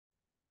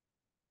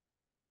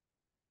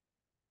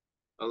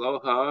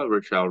Aloha,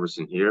 Rich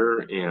Alverson here,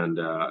 and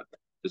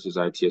this is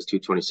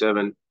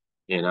ITS227,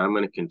 and I'm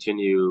going to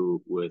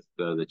continue with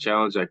the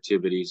challenge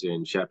activities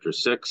in Chapter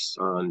 6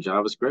 on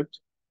JavaScript.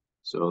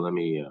 So let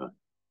me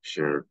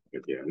share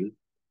again.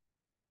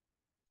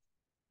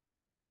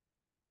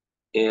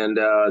 And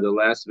the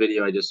last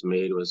video I just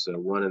made was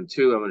 1 and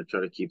 2. I'm going to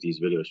try to keep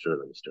these videos short.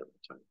 Let me start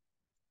the time.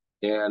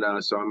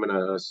 And so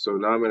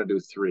now I'm going to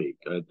do 3,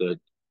 the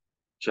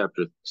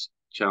chapter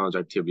challenge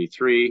activity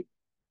 3.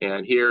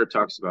 And here it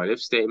talks about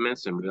if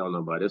statements, and we all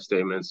know about if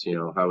statements, you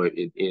know, how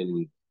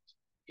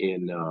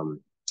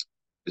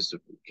this,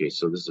 okay,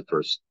 so this is the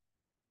first.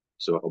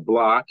 So a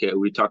block,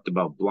 we talked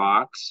about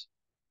blocks.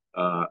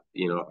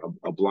 You know,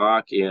 a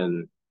block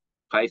in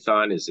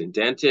Python is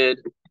indented.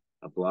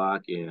 A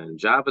block in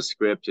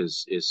JavaScript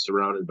is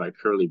surrounded by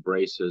curly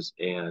braces,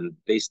 and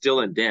they still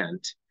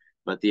indent,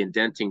 but the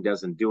indenting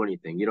doesn't do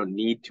anything. You don't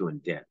need to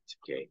indent,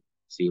 okay?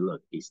 See,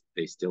 look,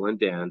 they still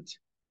indent.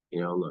 You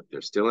know, look,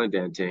 they're still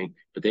indenting,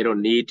 but they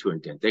don't need to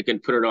indent. They can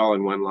put it all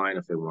in one line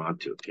if they want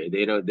to, okay?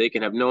 They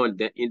can have no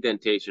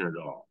indentation at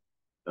all.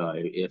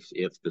 If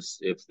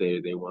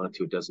they want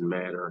to, it doesn't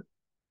matter.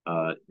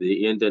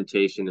 The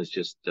indentation is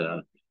just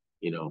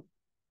you know,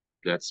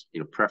 that's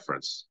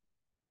preference.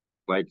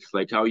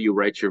 Like how you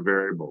write your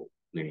variable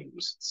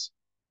names, it's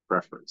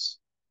preference.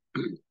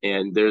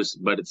 And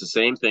but it's the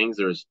same things.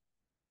 There's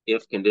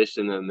if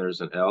condition, then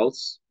there's an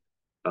else.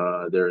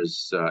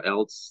 There's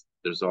else.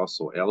 There's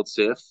also else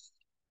if.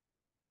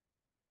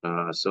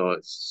 So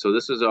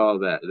this is all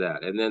that,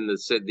 and then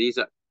these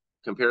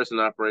comparison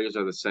operators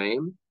are the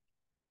same.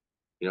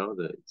 You know,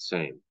 the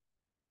same.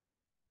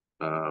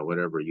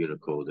 Whatever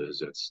Unicode is,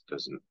 that's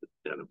doesn't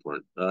that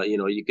important. You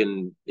know, you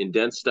can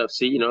indent stuff.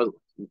 See, you know,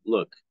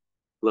 look,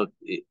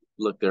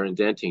 they're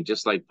indenting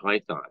just like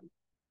Python,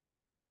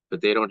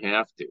 but they don't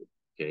have to.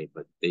 Okay,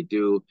 but they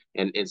do.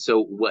 And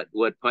so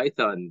what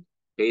Python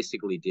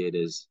basically did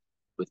is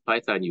with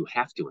Python you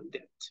have to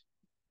indent,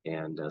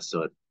 and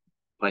so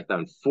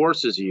Python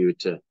forces you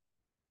to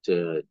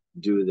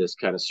do this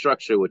kind of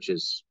structure, which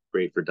is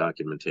great for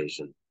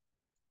documentation.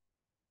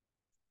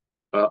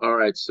 All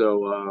right,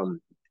 so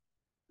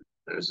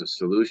there's a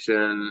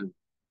solution.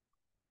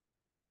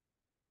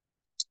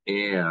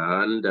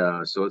 And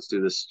so let's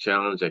do this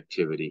challenge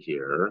activity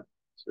here.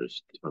 So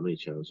there's how many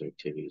challenge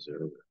activities are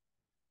there?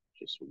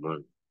 Just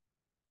one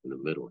in the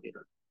middle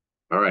here.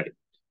 All right.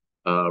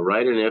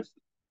 Write an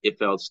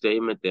if else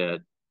statement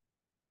that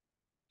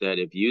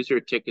if user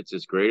tickets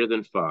is greater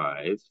than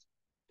 5,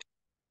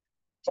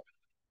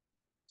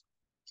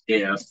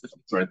 if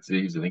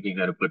parentheses, I think you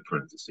got to put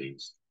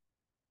parentheses.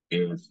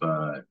 If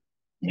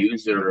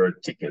user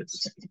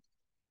tickets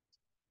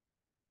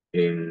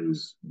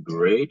is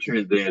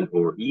greater than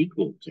or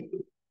equal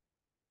to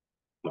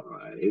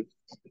 5,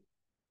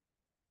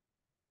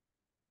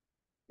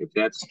 if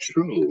that's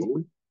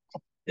true,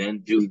 then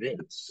do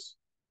this.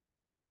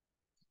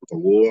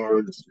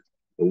 Award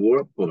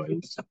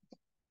points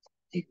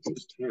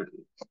equals 10.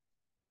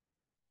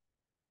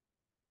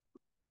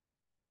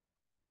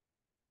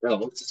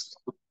 Else,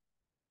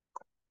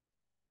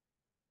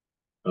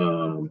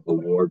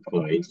 award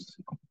points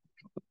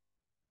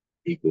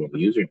equal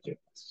user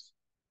tickets.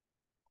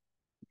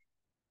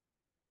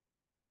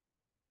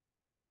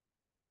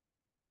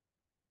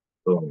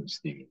 Boom,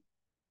 Steve.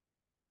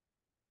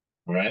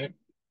 All right.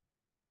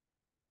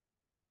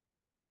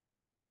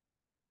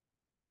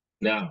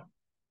 Now,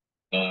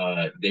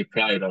 they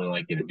probably don't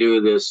like you to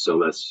do this, so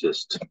let's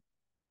just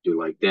do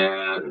like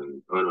that.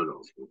 And I don't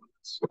know.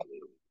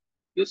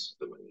 This is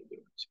the way to do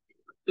it.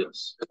 Like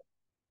this.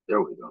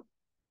 There we go.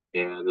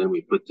 And then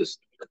we put this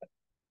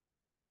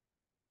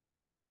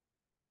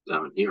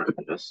down here,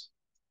 I guess.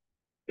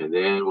 And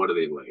then what do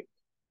they like?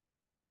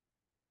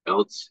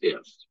 Else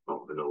if.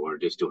 Oh no, we're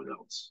just doing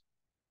else.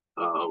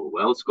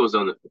 Else goes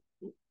on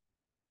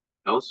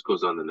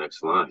the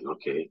next line.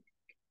 Okay,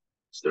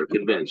 it's their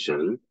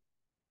convention.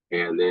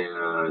 And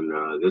then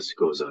this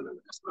goes on the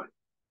next line.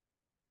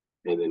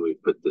 And then we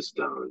put this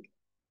down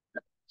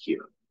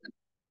here.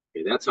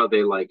 Okay, that's how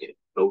they like it.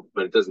 Oh,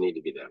 but it doesn't need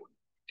to be that way.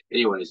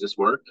 Anyways, this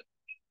work?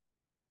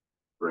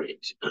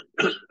 Great.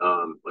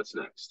 What's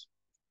next?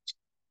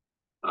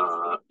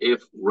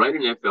 Write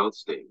an if else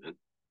statement.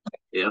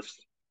 If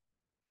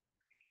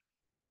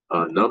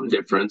num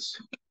difference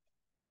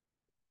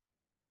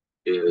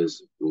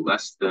is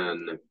less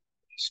than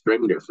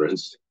string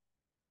difference,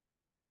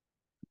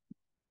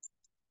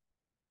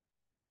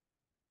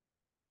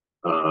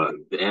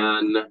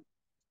 then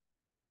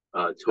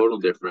total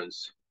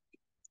difference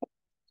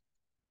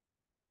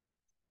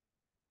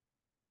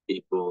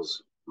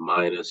equals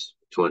minus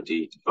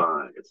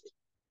 25.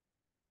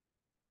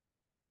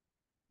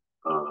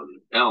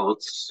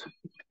 Else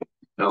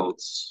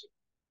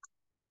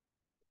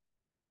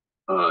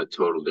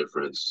total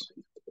difference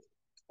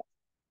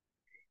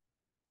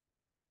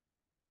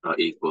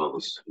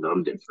equals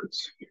num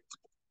difference.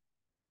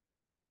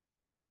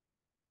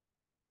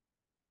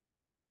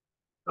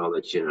 I'll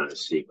let you know a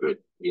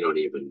secret. You don't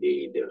even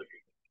need, you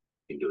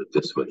can do it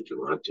this way if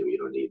you want to. You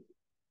don't need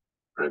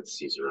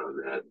parentheses around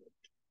that.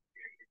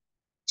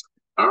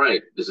 All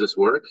right, does this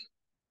work?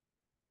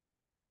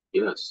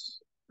 Yes,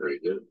 very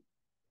good.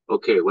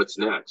 Okay, what's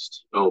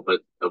next? Oh,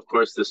 but of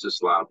course this is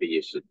sloppy.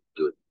 You should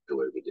do it the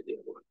way we did the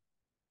other one,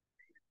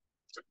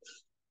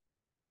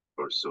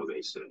 or so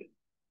they say.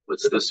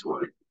 What's this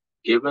one?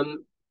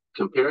 Given,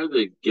 compare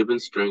the given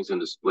strings and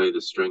display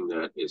the string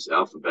that is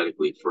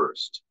alphabetically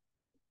first.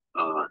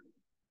 Uh,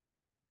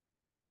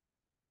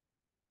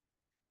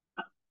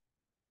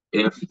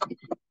 if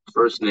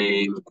first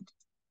name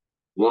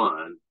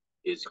 1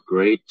 is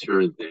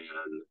greater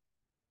than,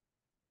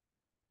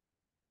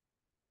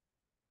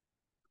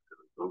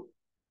 oh,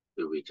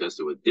 we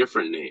tested with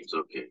different names.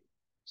 Okay,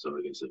 so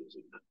I guess it was,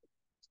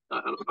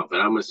 but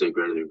I'm going to say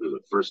greater than the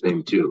first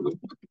name 2.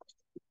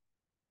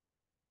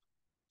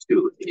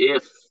 2.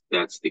 If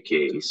that's the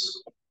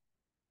case,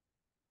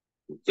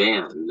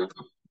 then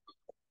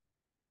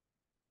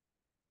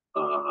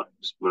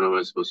what am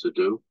I supposed to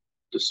do?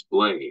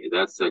 Display.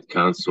 That's that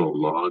console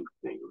log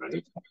thing,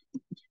 right?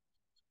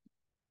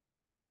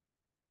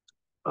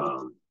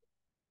 Um,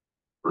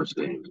 first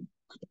name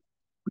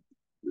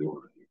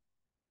 1.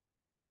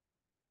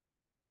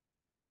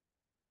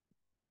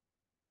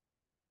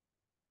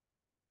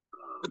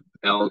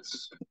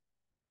 Else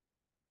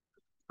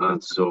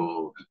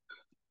console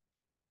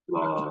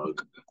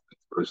log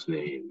first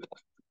name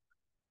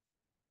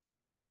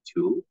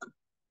 2.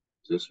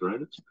 Is this right?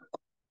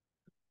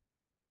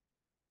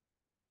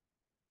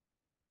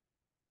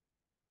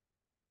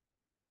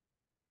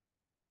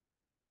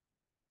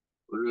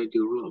 What did I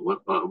do wrong?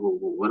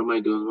 What am I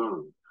doing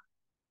wrong?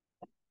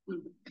 Hmm.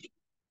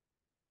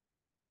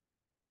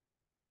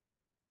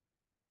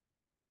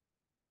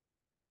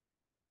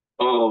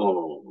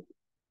 Oh,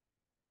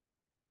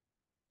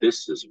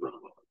 this is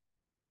wrong.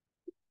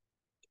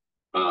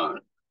 Uh,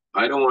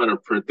 I don't want to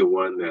print the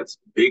one that's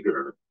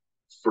bigger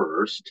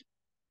first.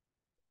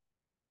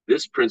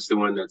 This prints the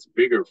one that's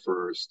bigger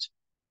first.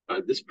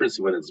 This prints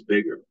the one that's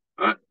bigger.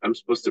 I'm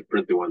supposed to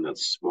print the one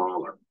that's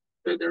smaller,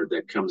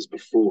 that comes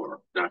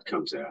before, not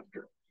comes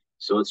after.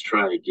 So let's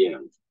try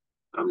again.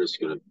 I'm just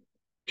going to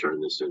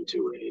turn this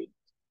into a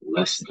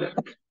less than.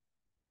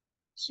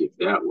 See if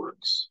that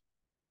works.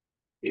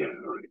 Yeah,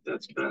 all right,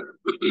 that's better.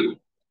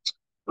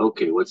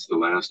 Okay, what's the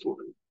last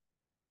one?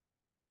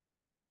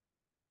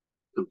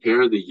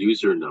 Compare the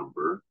user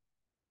number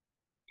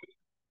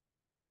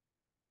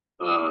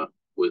uh,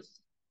 with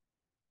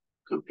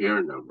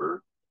compare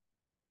number.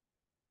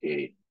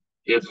 Okay,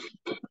 if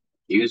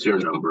user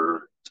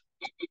number,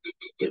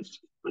 if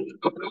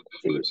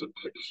fingers up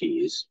the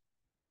keys,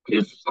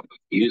 if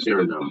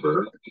user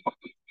number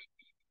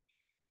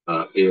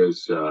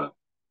is uh,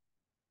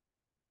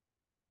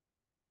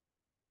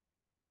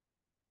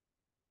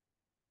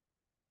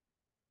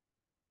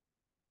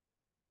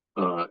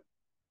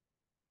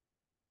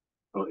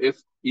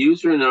 if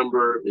user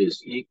number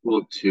is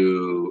equal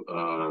to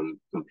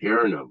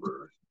compare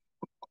number,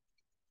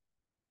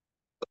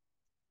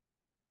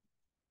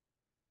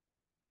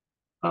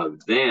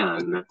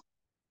 then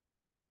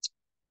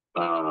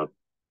uh,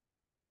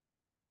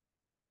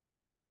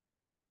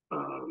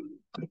 um,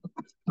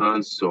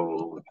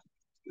 console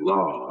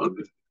log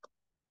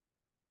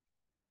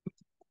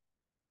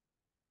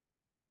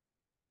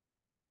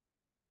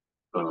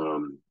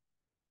um,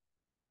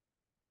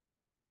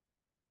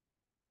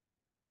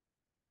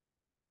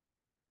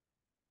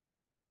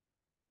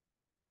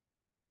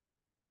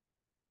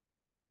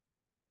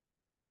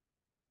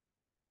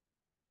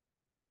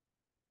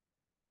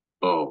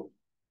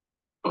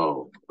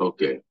 oh,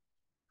 okay.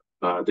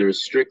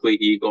 There's strictly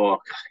equal.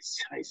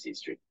 I see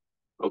strict.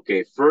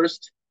 Okay,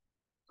 first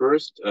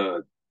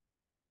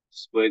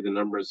display the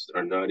numbers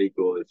are not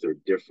equal if they're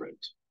different.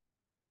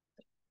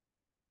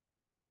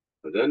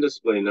 But then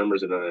display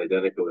numbers are not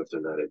identical if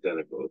they're not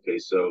identical. Okay,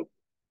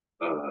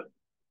 uh,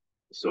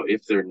 so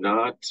if they're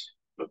not,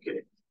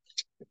 okay,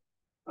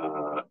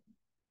 uh,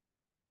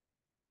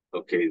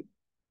 okay,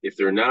 if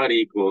they're not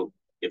equal,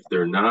 if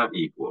they're not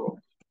equal,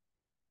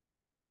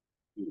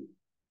 let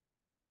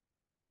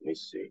me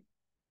see.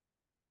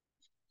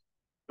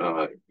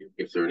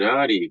 If they're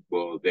not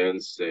equal, then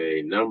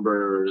say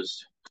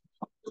numbers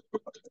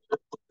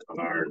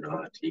are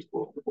not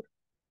equal.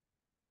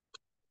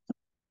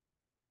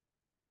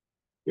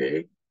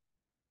 Okay,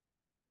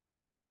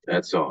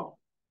 that's all.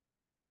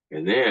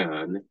 And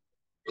then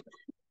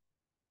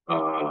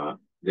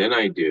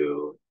I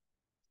do,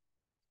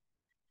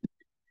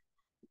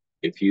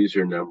 if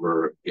user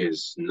number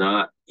is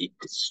not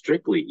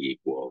strictly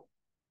equal,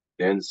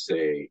 then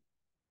say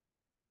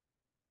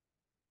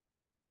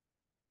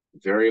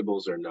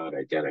variables are not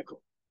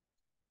identical.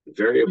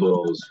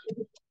 Variables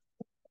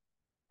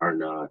are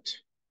not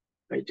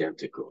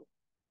identical.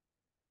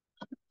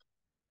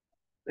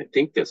 I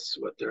think that's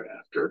what they're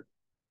after.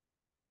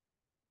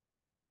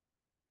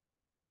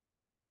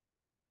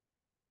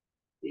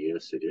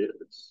 Yes, it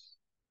is.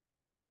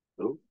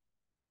 Oh,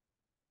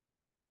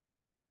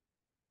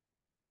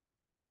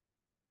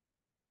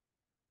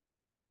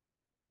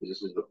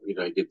 this is, did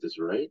I get this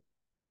right?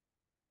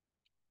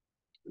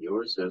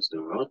 Yours has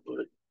no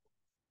output.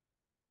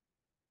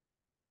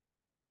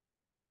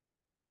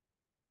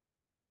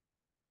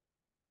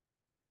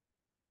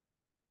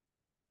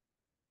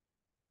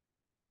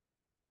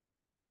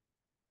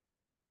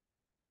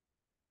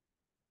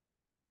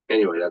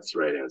 Anyway, that's the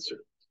right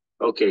answer.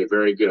 Okay,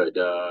 very good.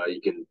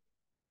 You can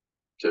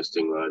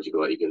testing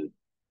logical. You can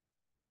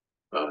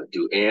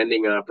do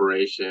anding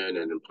operation,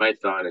 and in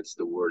Python, it's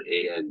the word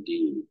and,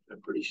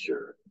 I'm pretty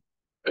sure.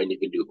 And you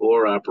can do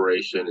or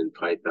operation in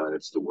Python,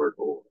 it's the word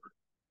or,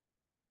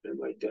 and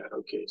like that.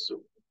 Okay,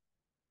 so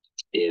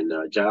in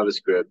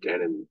JavaScript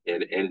and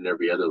in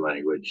every other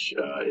language,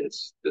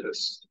 it's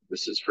this.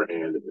 This is for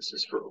and this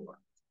is for or.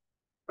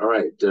 All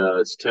right,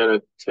 it's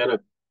 10,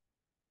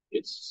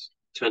 it's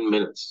 10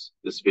 minutes.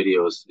 This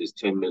video is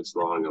 10 minutes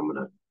long. I'm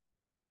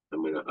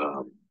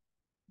gonna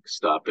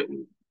stop it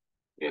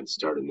and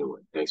start a new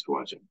one. Thanks for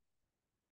watching.